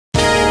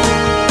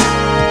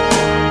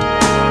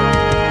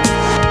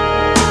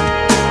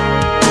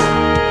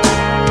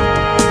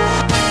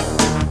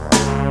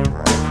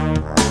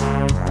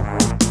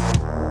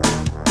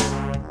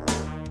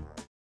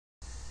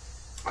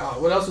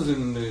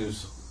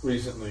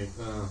recently.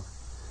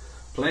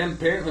 Planned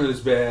Parenthood is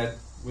bad.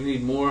 We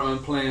need more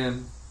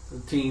unplanned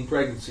teen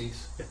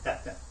pregnancies.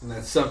 And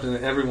that's something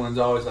that everyone's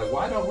always like,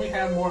 why don't we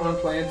have more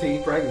unplanned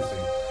teen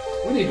pregnancies?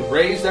 We need to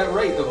raise that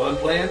rate of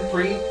unplanned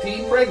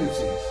teen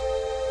pregnancies.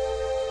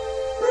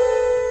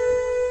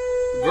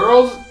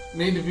 Girls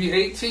need to be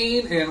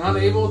 18 and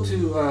unable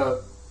to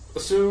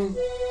assume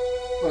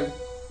like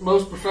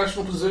most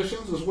professional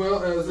positions as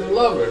well as their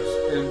lovers,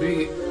 and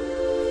be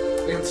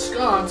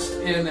ensconced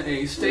in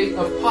a state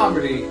of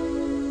poverty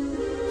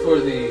for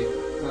the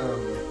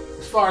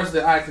as far as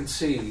the eye can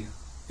see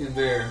in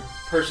their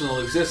personal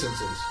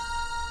existences.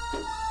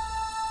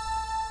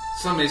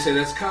 Some may say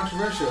that's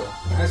controversial.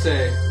 I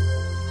say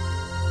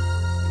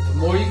the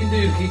more you can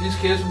do to keep these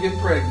kids from getting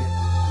pregnant,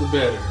 the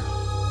better.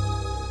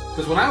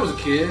 Because when I was a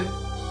kid,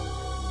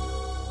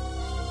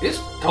 it's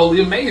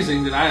totally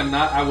amazing that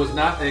I was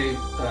not a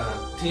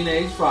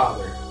teenage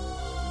father.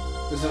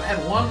 Because I had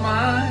one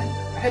mind.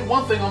 I had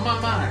one thing on my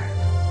mind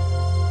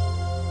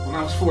when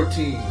I was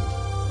 14.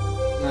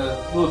 A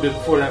little bit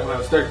before that when I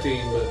was 13,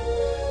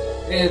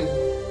 and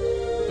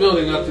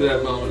building up to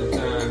that moment in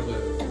time.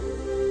 But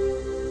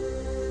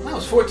when I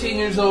was 14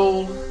 years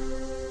old,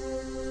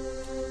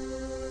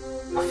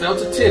 I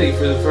felt a titty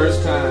for the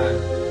first time.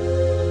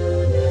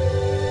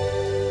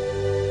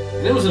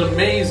 And it was an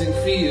amazing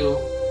feel.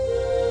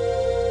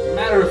 As a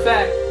matter of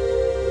fact,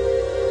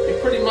 it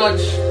pretty much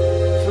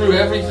threw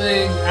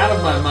everything out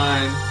of my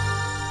mind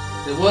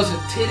that wasn't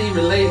titty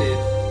related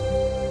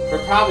for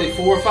probably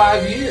 4 or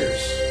 5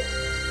 years,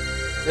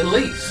 at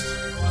least.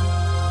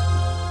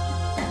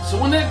 So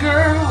when that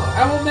girl,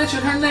 I won't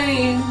mention her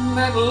name,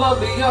 that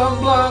lovely young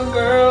blonde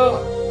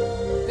girl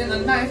in the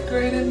 9th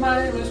grade in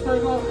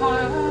Miamisburg,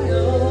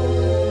 Ohio,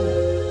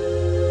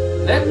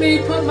 let me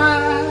put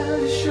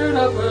my shirt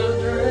up her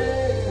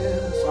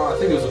dress. Oh, I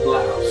think it was a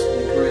blouse, to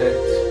be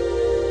correct.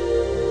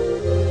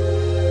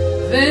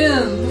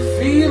 Then the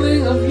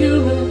feeling of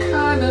human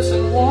kindness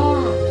and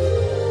warmth,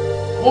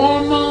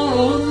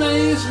 hormonal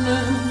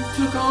amazement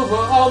took over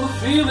all the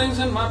feelings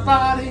in my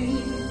body.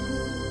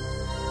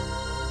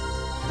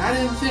 And I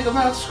didn't think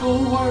about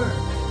schoolwork.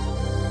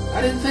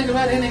 I didn't think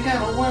about any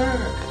kind of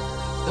work.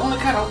 The only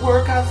kind of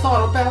work I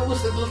thought about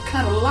was the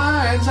kind of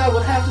lines I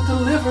would have to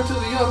deliver to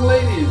the young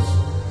ladies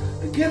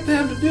and get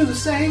them to do the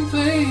same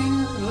thing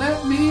and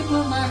let me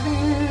put my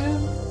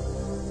hand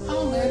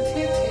on their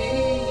titty.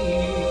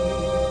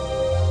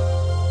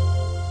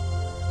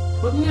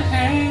 Putting your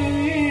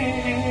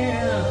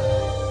hand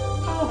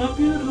on a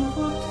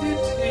beautiful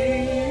titty.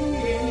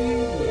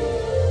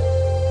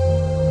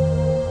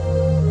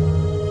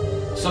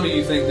 Some of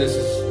you think this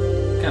is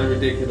kind of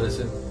ridiculous,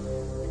 and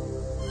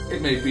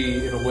it may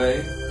be in a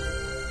way.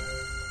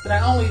 But I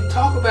only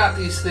talk about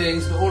these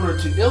things in order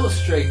to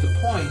illustrate the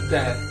point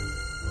that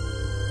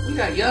we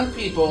got young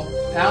people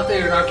out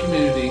there in our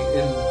community,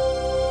 and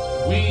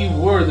we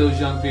were those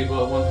young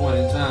people at one point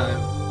in time.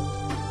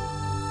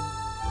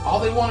 All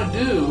they want to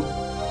do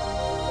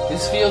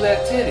is feel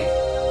that titty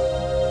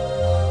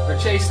or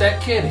chase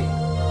that kitty.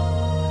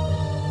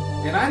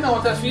 And I know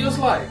what that feels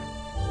like.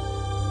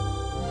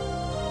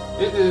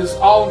 It is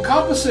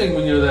all-encompassing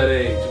when you're that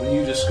age, when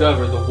you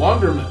discover the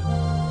wonderment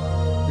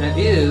that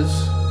is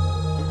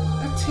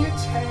a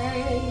titty.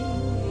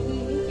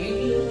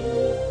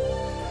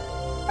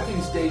 I think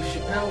it's Dave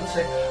Chappelle would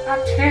say, a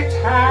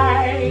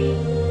titty,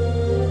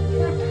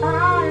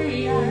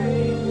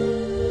 titty.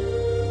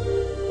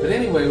 But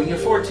anyway, when you're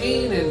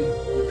 14 and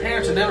your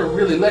parents have never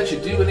really let you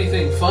do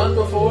anything fun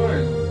before,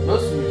 and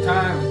most of your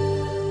time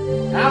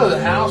out of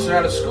the house or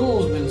out of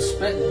school has been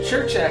spent in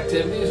church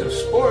activities or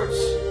sports,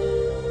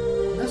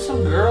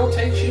 some girl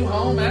takes you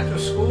home after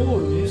school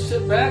and you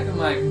sit back and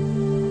like,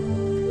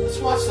 let's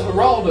watch the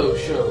Geraldo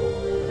show.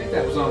 I think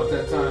that was on at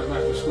that time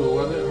after school,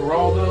 wasn't it?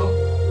 Geraldo,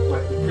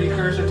 like the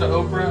precursor to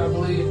Oprah, I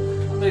believe.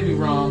 I may be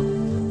wrong.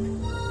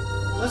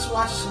 Let's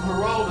watch some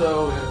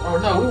Geraldo. Or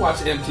no, we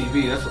watched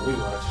MTV. That's what we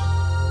watched.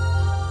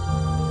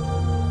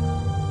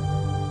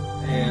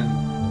 And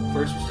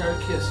first we started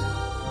kissing.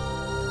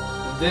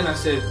 And then I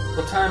said,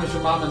 what time does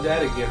your mom and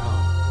daddy get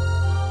home?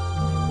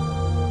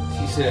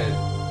 She said,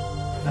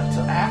 not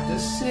till after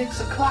 6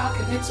 o'clock,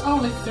 and it's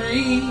only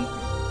 3.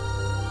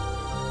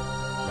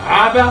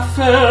 I about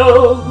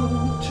fell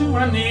to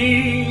my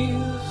knees.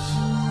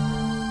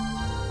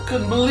 I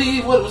couldn't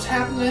believe what was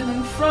happening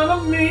in front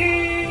of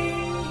me.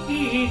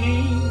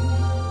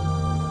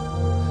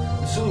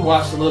 So we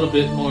watched a little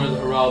bit more of the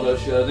Geraldo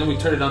show. Then we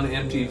turned it on to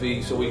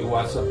MTV so we could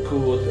watch something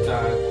cool at the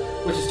time,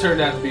 which has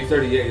turned out to be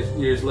 30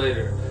 years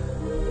later.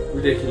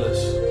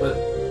 Ridiculous, but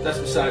that's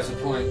besides the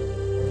point.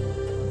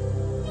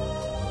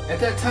 At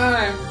that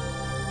time,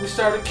 we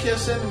started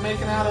kissing and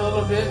making out a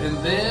little bit, and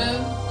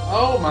then,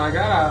 oh my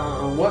God, I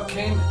don't know what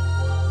came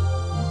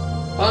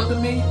under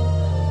me,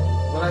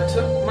 but I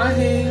took my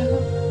hand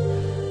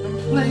and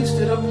placed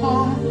it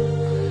upon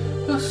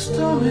her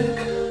stomach,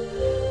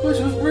 which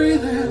was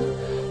breathing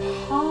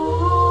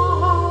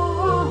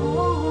hard.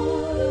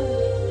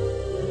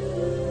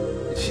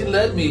 And she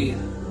led me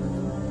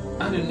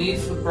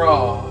underneath the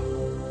bra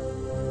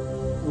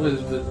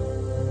with the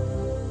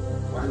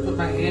I put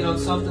my hand on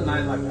something,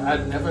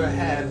 I'd never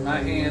had my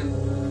hand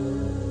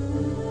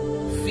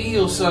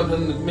feel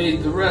something that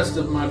made the rest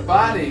of my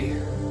body,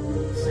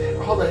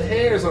 all the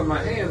hairs on my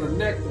hand, the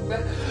neck,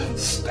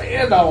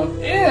 stand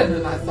on end.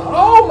 And I thought,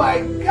 oh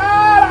my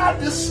God, I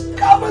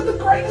discovered the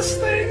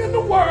greatest thing in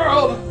the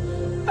world,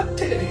 a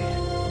titty.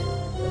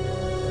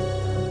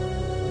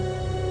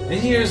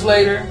 And years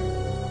later,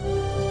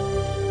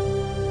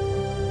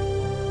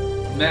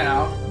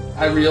 now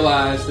I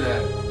realized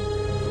that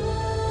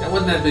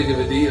wasn't that big of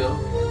a deal.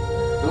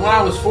 But when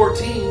I was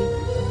 14,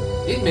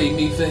 it made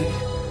me think,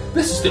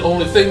 this is the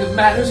only thing that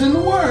matters in the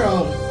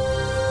world.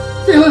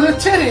 Feeling a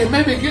titty and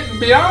maybe getting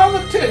beyond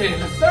the titty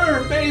to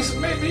third base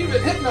and maybe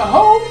even hitting a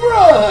home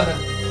run.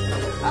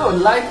 I would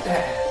like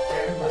that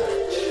very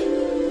much.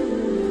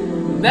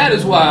 And that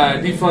is why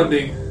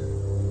defunding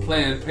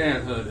Planned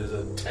Parenthood is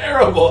a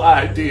terrible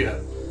idea.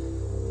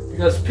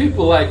 Because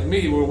people like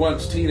me were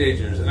once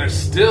teenagers and are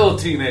still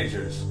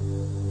teenagers.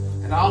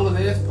 And all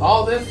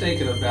they're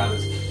thinking about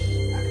is,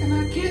 how can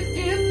I get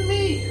in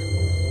me?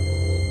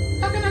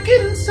 How can I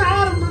get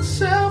inside of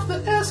myself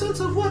the essence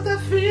of what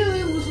that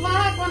feeling was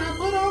like when I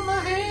put on my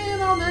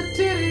hand on that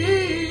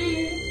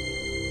titty?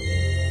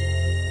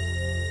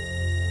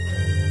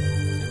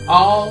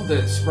 All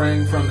that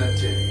sprang from that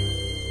titty,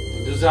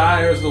 the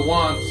desires, the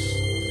wants,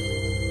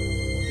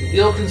 the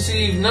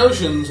ill-conceived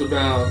notions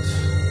about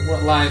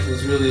what life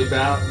is really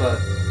about.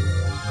 But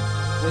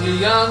when you're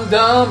young,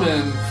 dumb,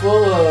 and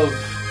full of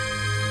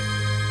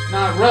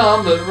not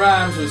rum, but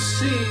rhymes with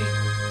C,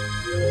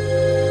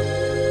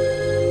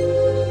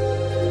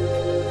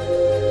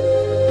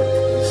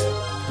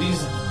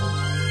 these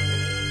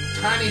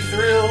tiny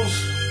thrills,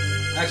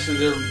 actually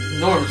they're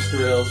enormous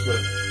thrills,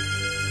 but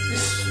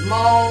these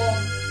small,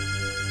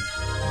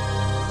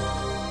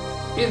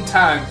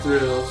 in-time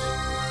thrills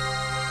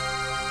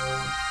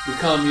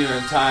become your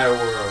entire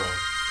world.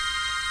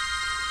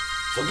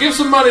 So give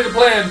some money to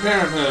Planned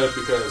Parenthood,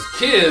 because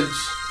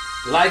kids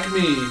like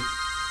me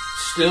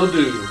still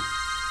do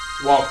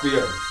walk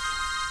the earth.